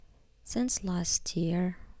Since last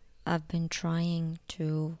year, I've been trying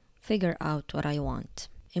to figure out what I want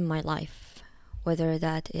in my life, whether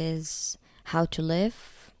that is how to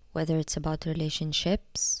live, whether it's about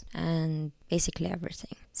relationships, and basically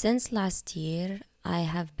everything. Since last year, I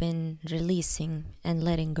have been releasing and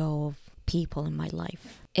letting go of people in my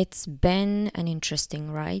life. It's been an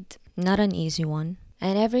interesting ride, not an easy one.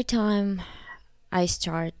 And every time I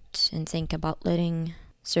start and think about letting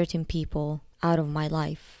certain people out of my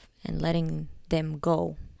life and letting them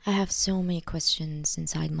go, I have so many questions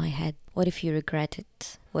inside my head. What if you regret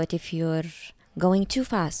it? What if you're going too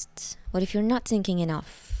fast? What if you're not thinking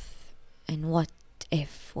enough? And what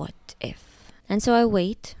if? And so I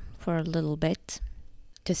wait for a little bit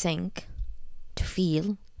to think, to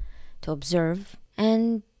feel, to observe.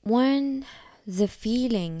 And when the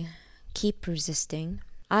feeling keep resisting,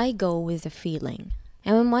 I go with the feeling.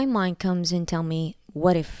 And when my mind comes and tell me,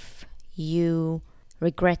 what if you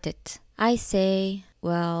regret it? I say,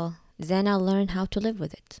 well, then I'll learn how to live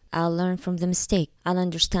with it. I'll learn from the mistake. I'll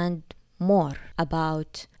understand more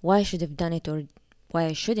about why I should have done it or why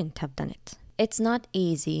I shouldn't have done it. It's not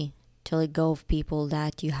easy to let go of people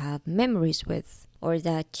that you have memories with or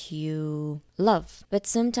that you love. But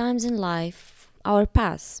sometimes in life, our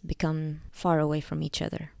paths become far away from each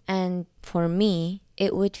other. And for me,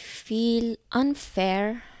 it would feel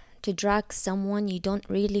unfair to drag someone you don't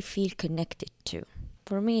really feel connected to.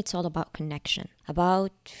 For me, it's all about connection,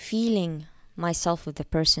 about feeling myself with the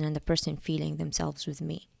person and the person feeling themselves with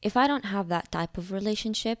me. If I don't have that type of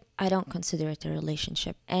relationship, I don't consider it a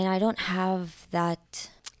relationship. And I don't have that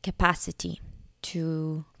capacity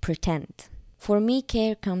to pretend. For me,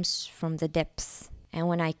 care comes from the depth. And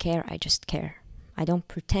when I care, I just care. I don't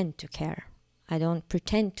pretend to care. I don't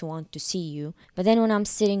pretend to want to see you. But then when I'm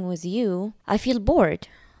sitting with you, I feel bored.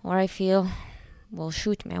 Or I feel, well,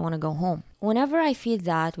 shoot me, I want to go home. Whenever I feel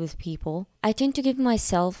that with people, I tend to give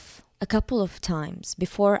myself a couple of times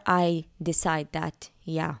before I decide that,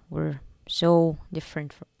 yeah, we're so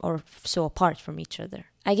different or so apart from each other.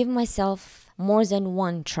 I give myself more than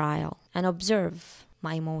one trial and observe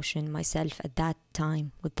my emotion, myself at that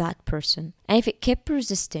time with that person. And if it kept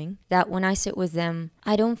resisting, that when I sit with them,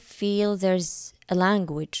 I don't feel there's a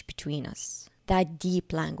language between us, that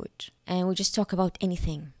deep language. And we just talk about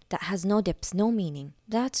anything that has no depth, no meaning.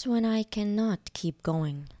 That's when I cannot keep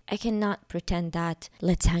going. I cannot pretend that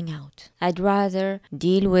let's hang out. I'd rather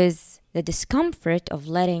deal with the discomfort of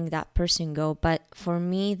letting that person go. But for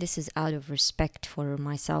me, this is out of respect for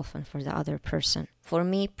myself and for the other person. For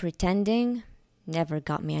me, pretending never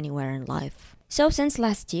got me anywhere in life. So since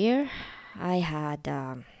last year, I had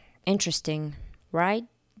an interesting ride,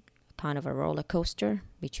 kind of a roller coaster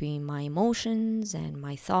between my emotions and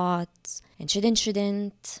my thoughts and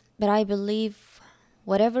shouldn't. But I believe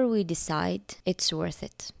whatever we decide, it's worth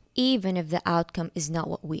it. Even if the outcome is not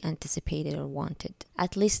what we anticipated or wanted.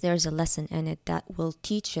 At least there's a lesson in it that will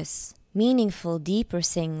teach us meaningful, deeper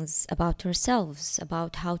things about ourselves,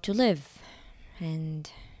 about how to live and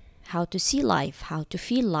how to see life, how to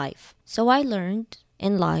feel life. So I learned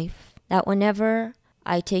in life that whenever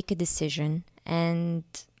I take a decision and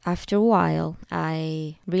after a while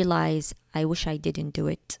I realize I wish I didn't do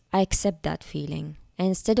it, I accept that feeling. And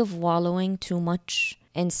instead of wallowing too much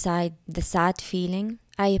inside the sad feeling,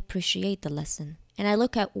 I appreciate the lesson. And I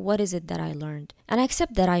look at what is it that I learned. And I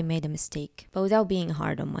accept that I made a mistake, but without being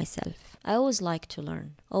hard on myself. I always like to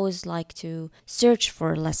learn, always like to search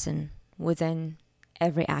for a lesson within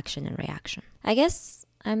every action and reaction. I guess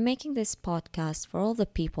I'm making this podcast for all the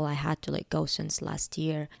people I had to let go since last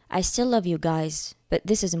year. I still love you guys, but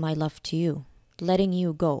this is my love to you, letting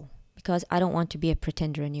you go, because I don't want to be a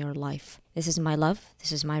pretender in your life. This is my love,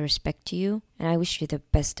 this is my respect to you, and I wish you the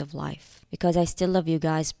best of life, because I still love you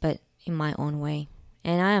guys, but in my own way.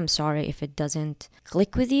 And I am sorry if it doesn't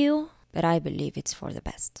click with you, but I believe it's for the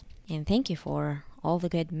best. And thank you for all the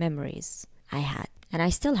good memories I had, and I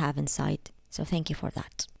still have inside. So thank you for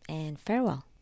that. And farewell.